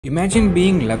Imagine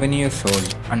being 11 years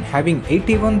old and having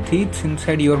 81 teeth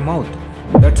inside your mouth.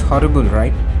 That's horrible,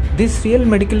 right? This real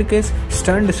medical case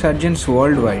stunned surgeons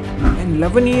worldwide. An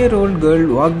 11-year-old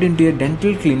girl walked into a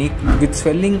dental clinic with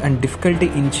swelling and difficulty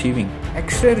in chewing.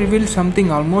 X-ray revealed something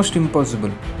almost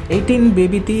impossible. 18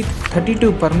 baby teeth,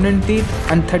 32 permanent teeth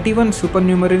and 31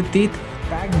 supernumerary teeth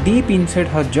packed deep inside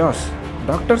her jaws.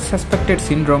 Doctors suspected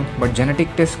syndrome, but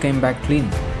genetic tests came back clean.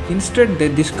 Instead, they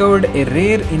discovered a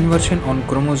rare inversion on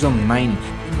chromosome 9,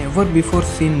 a never before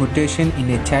seen mutation in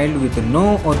a child with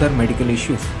no other medical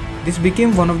issues. This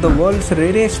became one of the world's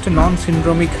rarest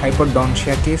non-syndromic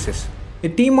hyperdontia cases. A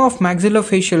team of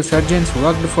maxillofacial surgeons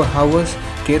worked for hours,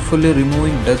 carefully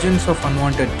removing dozens of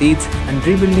unwanted teeth and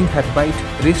rebuilding her bite,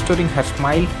 restoring her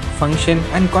smile, function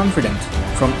and confidence.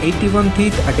 From 81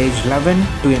 teeth at age 11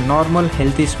 to a normal,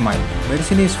 healthy smile.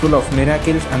 Medicine is full of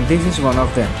miracles and this is one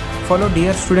of them. Follow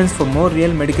Dear Students for more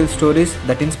real medical stories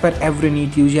that inspire every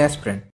NEET UG aspirant.